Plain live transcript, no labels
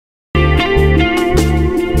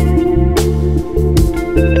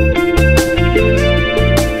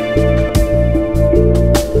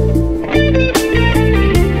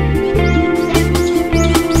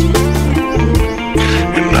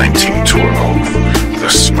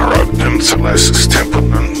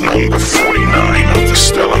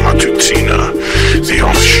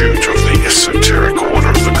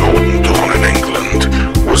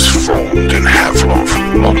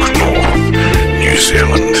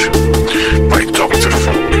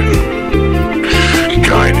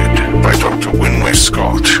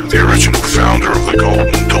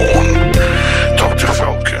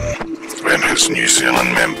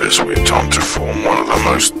Zealand members went on to form one of the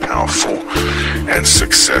most powerful and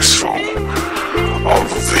successful of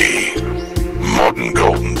the modern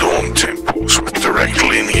Golden Dawn temples, with direct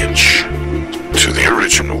lineage to the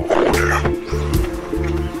original order.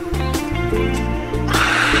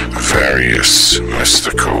 Various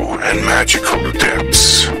mystical and magical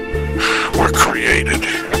adepts were created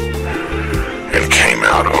and came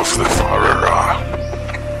out of the Farara.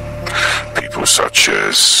 People such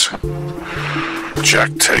as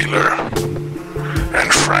Jack Taylor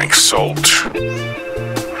and Frank Salt,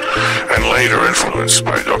 and later influenced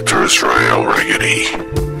by Dr. Israel Regedy,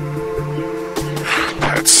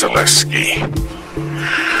 Pat Zaleski,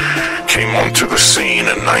 came onto the scene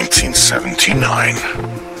in 1979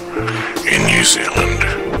 in New Zealand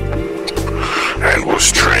and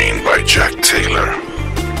was trained by Jack Taylor.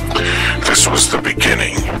 This was the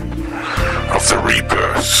beginning of the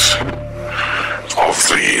rebirth of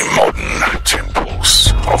the modern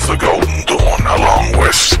temples of the Golden Dawn, along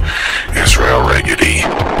with Israel Regedy,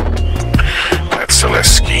 Pat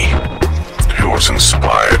Zaleski, who was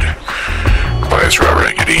inspired by Israel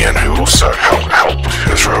Regedy and who also helped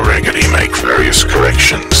Israel Regedy make various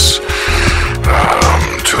corrections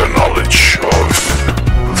to the knowledge of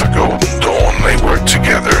the Golden Dawn. They worked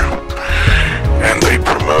together and they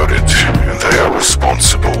promoted, and they are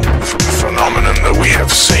responsible for the phenomenon that we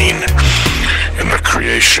have seen in the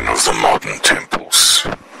creation of the modern temples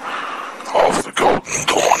of the Golden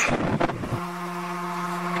Dawn.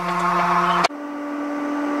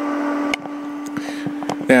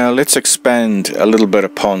 Now let's expand a little bit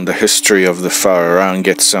upon the history of the Farara and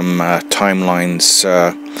get some timelines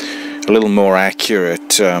a little more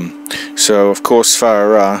accurate. So of course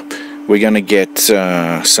Farara, we're going to get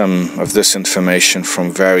some of this information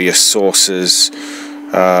from various sources,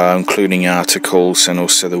 including articles and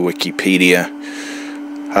also the Wikipedia.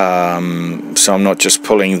 So I'm not just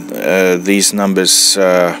pulling these numbers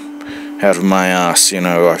out of my ass. You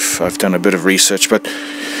know, I've done a bit of research, but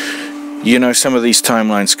you know, some of these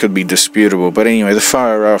timelines could be disputable. But anyway, the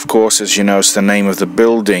Farara, of course, as you know, is the name of the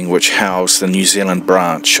building which housed the New Zealand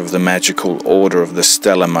branch of the magical order of the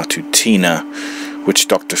Stella Matutina, which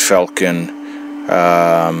Dr. Falcon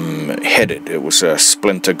headed. It was a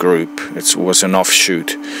splinter group. It was an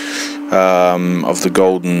offshoot of the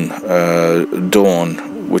Golden Dawn,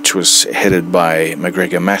 which was headed by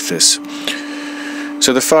MacGregor Mathis.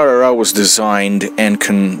 So the Farara was designed, and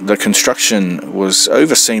the construction was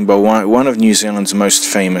overseen by one of New Zealand's most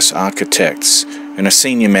famous architects and a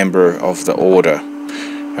senior member of the order,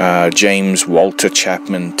 James Walter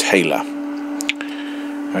Chapman Taylor.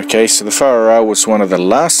 Okay, so the Farara was one of the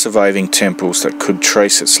last surviving temples that could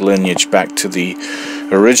trace its lineage back to the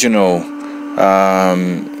original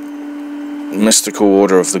mystical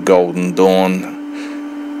order of the Golden Dawn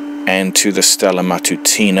and to the Stella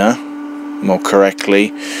Matutina. More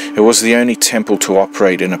correctly, it was the only temple to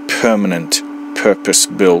operate in a permanent,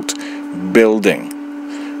 purpose-built building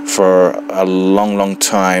for a long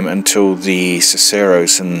time until the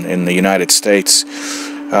Ciceros in the United States,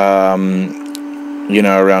 you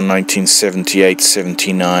know, around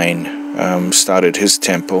 1978-79, started his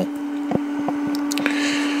temple.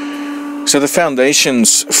 So the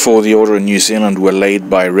foundations for the order in New Zealand were laid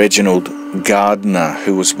by Reginald Gardner,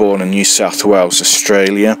 who was born in New South Wales,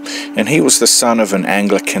 Australia, and he was the son of an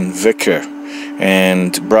Anglican vicar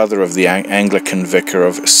and brother of the Anglican vicar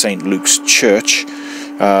of St. Luke's Church,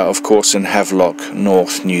 of course in Havelock,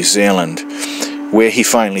 North New Zealand, where he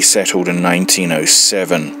finally settled in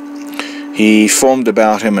 1907. He formed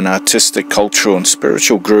about him an artistic, cultural and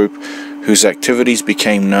spiritual group whose activities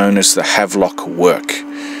became known as the Havelock Work.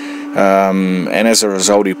 And as a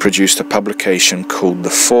result he produced a publication called The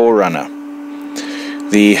Forerunner.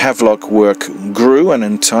 The Havelock Work grew, and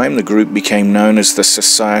in time the group became known as the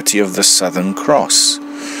Society of the Southern Cross.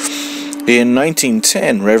 In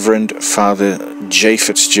 1910, Reverend Father J.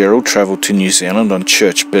 Fitzgerald travelled to New Zealand on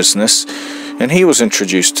church business, and he was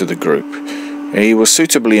introduced to the group. He was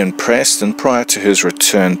suitably impressed, and prior to his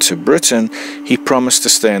return to Britain, he promised to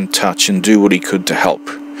stay in touch and do what he could to help.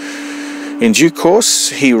 In due course,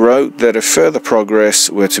 he wrote that if further progress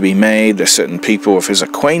were to be made, that certain people of his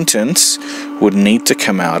acquaintance would need to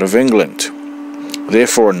come out of England.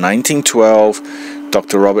 Therefore, in 1912,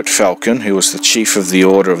 Dr. Robert Falcon, who was the chief of the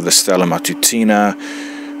Order of the Stella Matutina,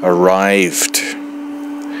 arrived.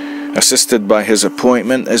 Assisted by his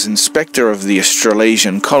appointment as Inspector of the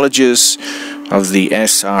Australasian Colleges of the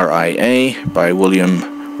SRIA by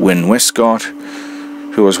William Wynne Westcott,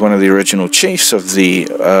 who was one of the original chiefs of the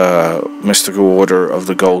mystical order of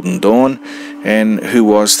the Golden Dawn, and who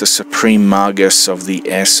was the supreme magus of the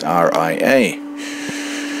SRIA.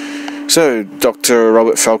 So Dr.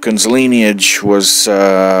 Robert Falcon's lineage was,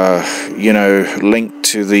 linked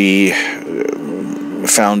to the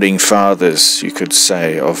founding fathers, you could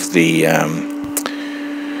say, of the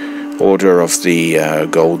Order of the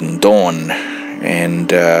Golden Dawn,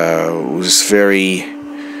 and was very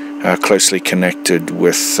closely connected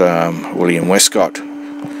with William Westcott,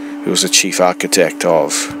 who was the chief architect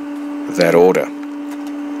of that order.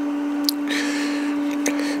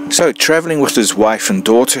 So, traveling with his wife and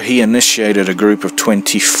daughter, he initiated a group of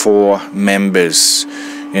 24 members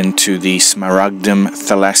into the Smaragdum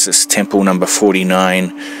Thalassus Temple number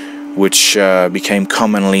 49, which became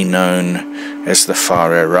commonly known as the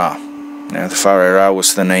Whare-Ra. Now, the Whare-Ra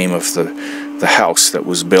was the name of the house that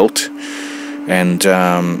was built, and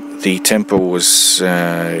the temple was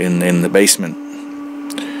in the basement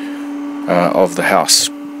of the house.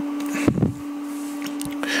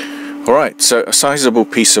 Alright, so a sizable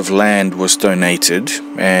piece of land was donated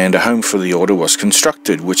and a home for the order was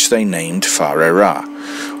constructed, which they named Whare-Ra,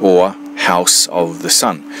 or House of the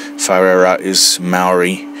Sun. Whare-Ra is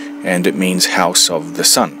Maori and it means House of the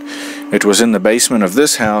Sun. It was in the basement of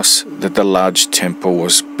this house that the large temple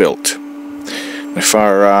was built. The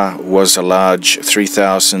Whare-Ra was a large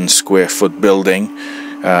 3,000 square foot building.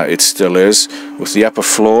 It still is, with the upper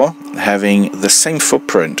floor having the same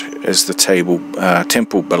footprint as the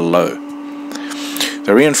temple below.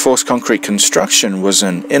 The reinforced concrete construction was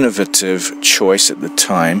an innovative choice at the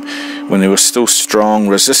time, when there was still strong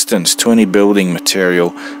resistance to any building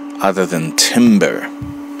material other than timber.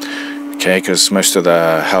 Okay, because most of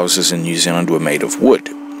the houses in New Zealand were made of wood.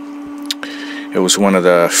 It was one of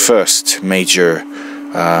the first major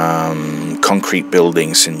concrete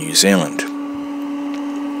buildings in New Zealand.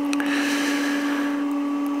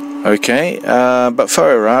 Okay, but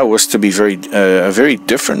Whare-Ra was to be a very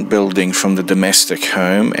different building from the domestic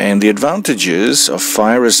home, and the advantages of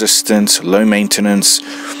fire resistance, low maintenance,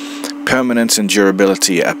 permanence and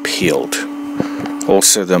durability appealed.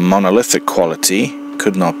 Also, the monolithic quality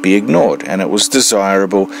could not be ignored, and it was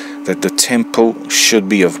desirable that the temple should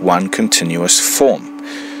be of one continuous form.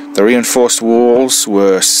 The reinforced walls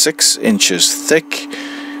were 6 inches thick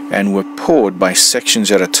and were poured by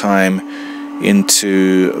sections at a time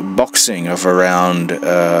into boxing of around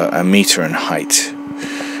a meter in height.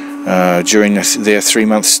 During their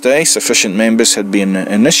 3-month stay, sufficient members had been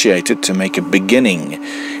initiated to make a beginning,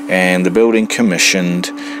 and the building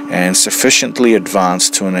commissioned and sufficiently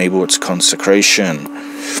advanced to enable its consecration.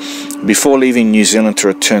 Before leaving New Zealand to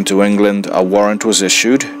return to England, a warrant was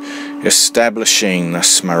issued establishing the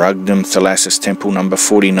Smaragdum Thalassus Temple number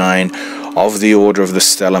 49 of the Order of the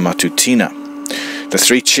Stella Matutina. The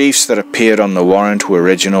 3 chiefs that appeared on the warrant were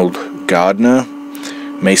Reginald Gardner,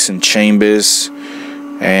 Mason Chambers,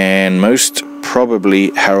 and most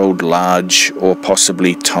probably Harold Large or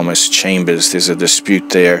possibly Thomas Chambers. There's a dispute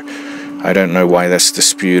there. I don't know why that's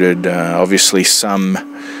disputed. Obviously some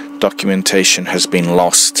documentation has been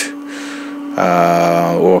lost,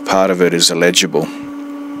 or part of it is illegible.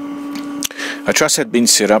 A trust had been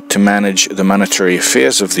set up to manage the monetary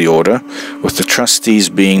affairs of the order, with the trustees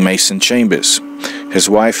being Mason Chambers, his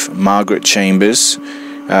wife Margaret Chambers,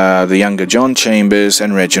 the younger John Chambers,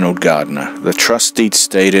 and Reginald Gardner. The trust deed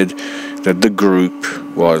stated that the group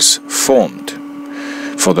was formed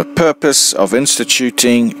for the purpose of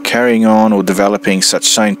instituting, carrying on, or developing such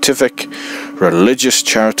scientific, religious,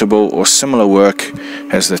 charitable, or similar work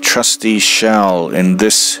as the trustees shall in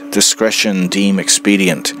this discretion deem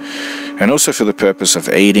expedient, and also for the purpose of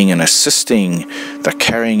aiding and assisting the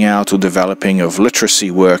carrying out or developing of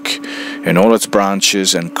literacy work in all its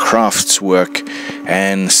branches and crafts work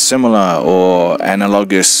and similar or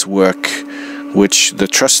analogous work which the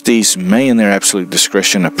trustees may in their absolute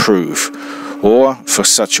discretion approve, or for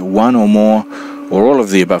such one or more or all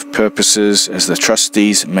of the above purposes as the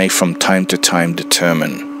trustees may from time to time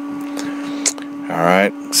determine.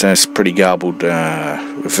 Alright, so that's pretty garbled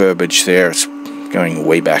verbiage there. It's going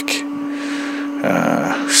way back.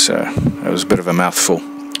 So that was a bit of a mouthful.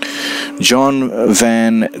 John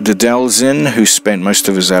van de Delzen, who spent most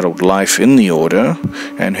of his adult life in the order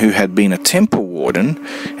and who had been a temple warden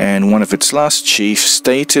and one of its last chiefs,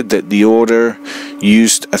 stated that the order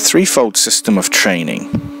used a 3-fold system of training,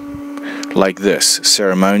 like this: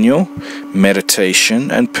 ceremonial,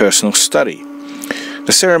 meditation, and personal study.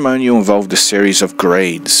 The ceremonial involved a series of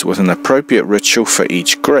grades with an appropriate ritual for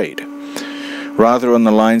each grade, rather on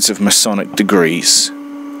the lines of Masonic degrees,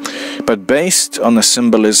 but based on the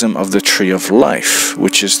symbolism of the Tree of Life,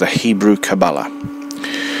 which is the Hebrew Kabbalah.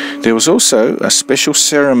 There was also a special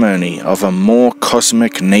ceremony of a more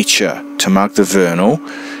cosmic nature to mark the vernal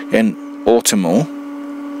and autumnal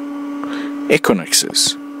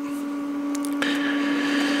equinoxes.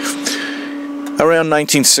 Around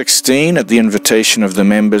 1916, at the invitation of the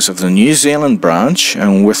members of the New Zealand branch,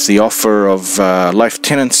 and with the offer of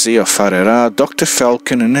lieutenancy of Wharera, Dr.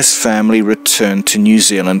 Falcon and his family returned to New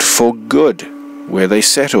Zealand for good, where they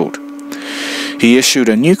settled. He issued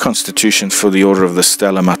a new constitution for the Order of the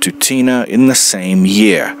Stella Matutina in the same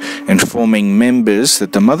year, informing members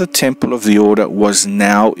that the mother temple of the order was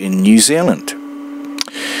now in New Zealand.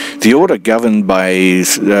 The order, governed by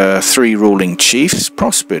three ruling chiefs,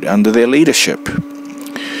 prospered under their leadership.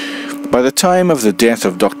 By the time of the death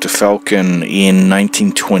of Dr. Falcon in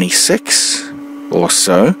 1926 or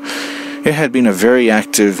so, it had been a very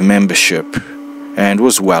active membership and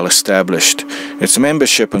was well established. Its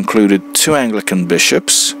membership included two Anglican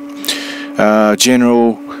bishops,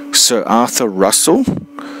 General Sir Arthur Russell,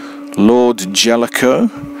 Lord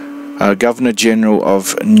Jellicoe, Governor-General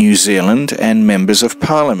of New Zealand, and members of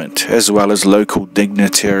Parliament, as well as local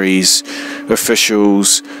dignitaries,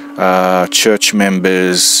 officials, church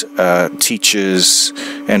members, teachers,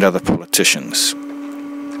 and other politicians.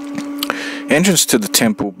 Entrance to the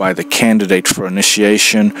temple by the candidate for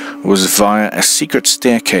initiation was via a secret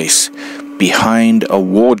staircase behind a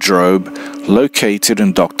wardrobe located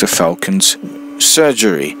in Dr. Falcon's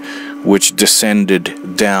surgery, which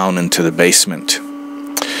descended down into the basement.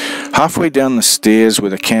 Halfway down the stairs, where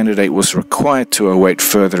the candidate was required to await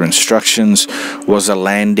further instructions, was a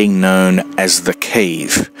landing known as the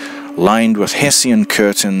cave, lined with Hessian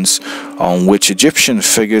curtains on which Egyptian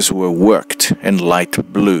figures were worked in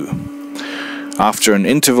light blue. After an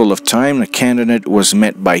interval of time, the candidate was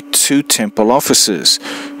met by two temple officers,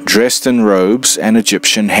 dressed in robes and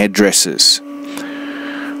Egyptian headdresses.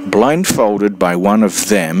 Blindfolded by one of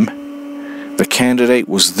them, the candidate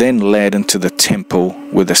was then led into the temple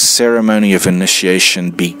where the ceremony of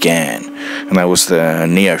initiation began, and that was the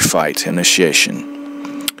neophyte initiation.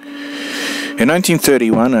 In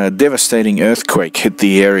 1931, a devastating earthquake hit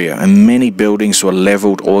the area and many buildings were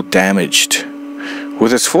leveled or damaged.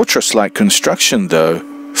 With its fortress-like construction, though,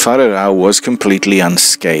 Wharera was completely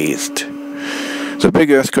unscathed. The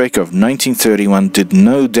big earthquake of 1931 did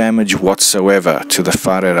no damage whatsoever to the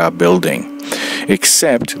Wharera building,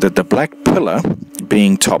 except that the black pillar,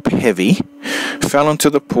 being top-heavy, fell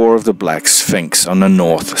into the paw of the black sphinx on the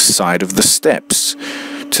north side of the steps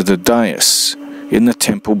to the dais in the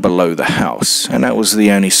temple below the house, and that was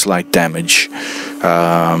the only slight damage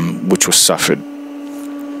which was suffered.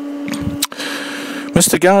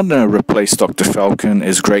 Mr. Gardner replaced Dr. Falcon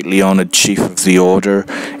as greatly honoured Chief of the Order,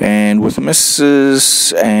 and with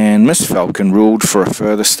Mrs. and Miss Falcon ruled for a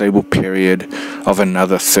further stable period of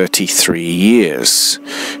another 33 years.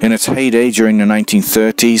 In its heyday during the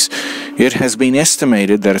 1930s, it has been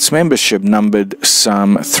estimated that its membership numbered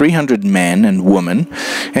some 300 men and women,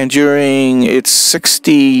 and during its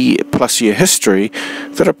 60-plus year history,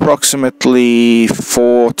 that approximately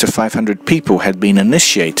 400 to 500 people had been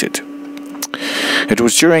initiated. It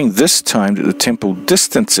was during this time that the temple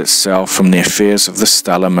distanced itself from the affairs of the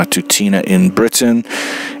Stella Matutina in Britain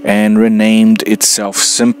and renamed itself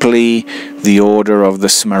simply the Order of the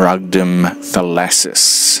Smaragdum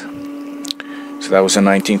Thalassus. So that was the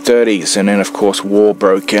 1930s, and then of course war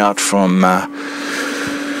broke out from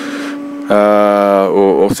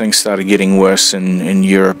or things started getting worse in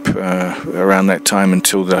Europe around that time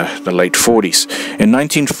until the late 40s. In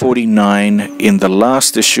 1949, in the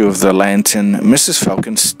last issue of The Lantern, Mrs.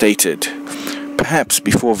 Falcon stated, "Perhaps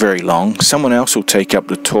before very long, someone else will take up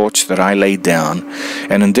the torch that I laid down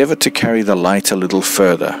and endeavour to carry the light a little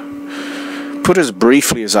further. Put as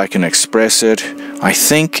briefly as I can express it, I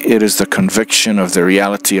think it is the conviction of the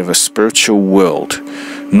reality of a spiritual world,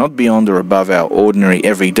 not beyond or above our ordinary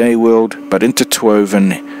everyday world, but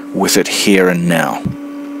interwoven with it here and now."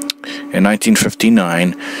 In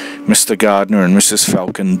 1959, Mr. Gardner and Mrs.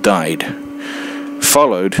 Falcon died,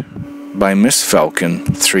 followed by Miss Falcon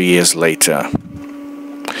 3 years later.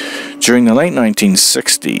 During the late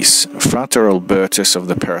 1960s, Frater Albertus of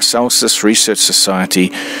the Paracelsus Research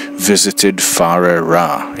Society visited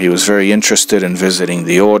Wharera. He was very interested in visiting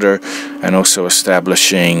the order and also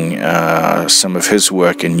establishing some of his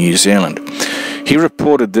work in New Zealand. He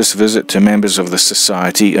reported this visit to members of the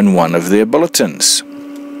society in one of their bulletins.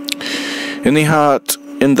 In the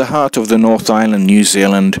heart of the North Island, New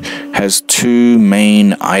Zealand has two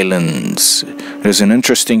main islands. There's an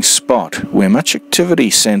interesting spot where much activity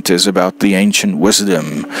centers about the ancient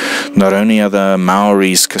wisdom. Not only are the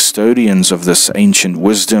Maoris custodians of this ancient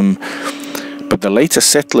wisdom, but the later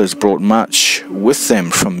settlers brought much with them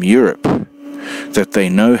from Europe that they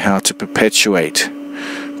know how to perpetuate.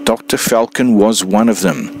 Dr. Falcon was one of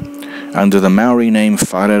them. Under the Maori name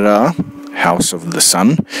Wharera, House of the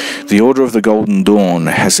Sun, the Order of the Golden Dawn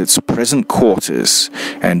has its present quarters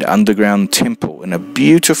and underground temple in a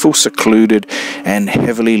beautiful, secluded, and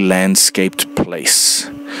heavily landscaped place.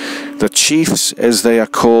 The chiefs, as they are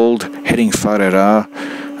called, heading Wharera,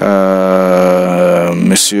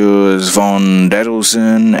 Messrs. von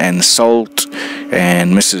Dadelsen and Salt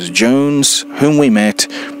and Mrs. Jones, whom we met,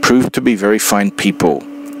 proved to be very fine people,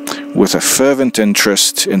 with a fervent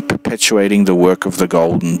interest in perpetuating the work of the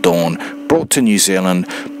Golden Dawn, brought to New Zealand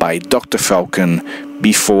by Dr. Falcon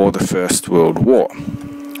before the First World War.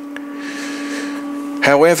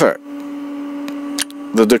 However,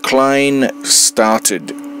 the decline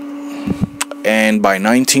started, and by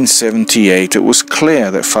 1978 it was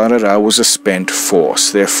clear that Wharera was a spent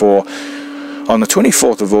force. Therefore, on the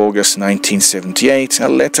 24th of August 1978, a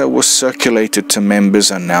letter was circulated to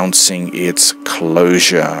members announcing its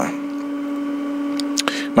closure.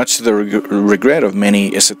 Much to the regret of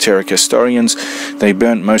many esoteric historians, they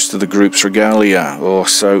burnt most of the group's regalia, or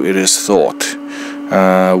so it is thought,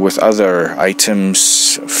 with other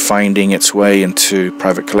items finding its way into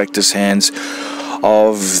private collectors' hands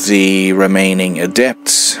of the remaining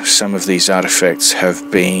adepts. Some of these artifacts have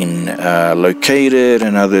been located,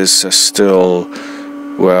 and others are still,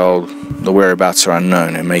 well, the whereabouts are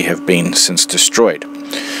unknown and may have been since destroyed.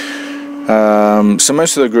 So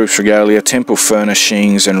most of the group's regalia, temple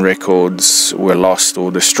furnishings and records were lost or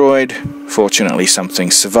destroyed. Fortunately, something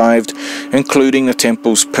survived, including the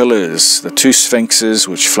temple's pillars, the two sphinxes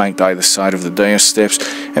which flanked either side of the dais steps,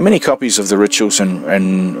 and many copies of the rituals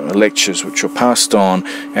and lectures which were passed on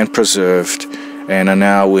and preserved and are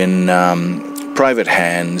now in private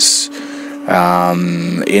hands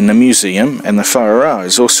in the museum. And the Wharera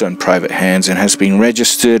is also in private hands and has been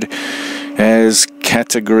registered as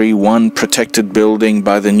Category 1 protected building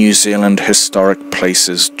by the New Zealand Historic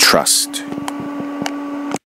Places Trust.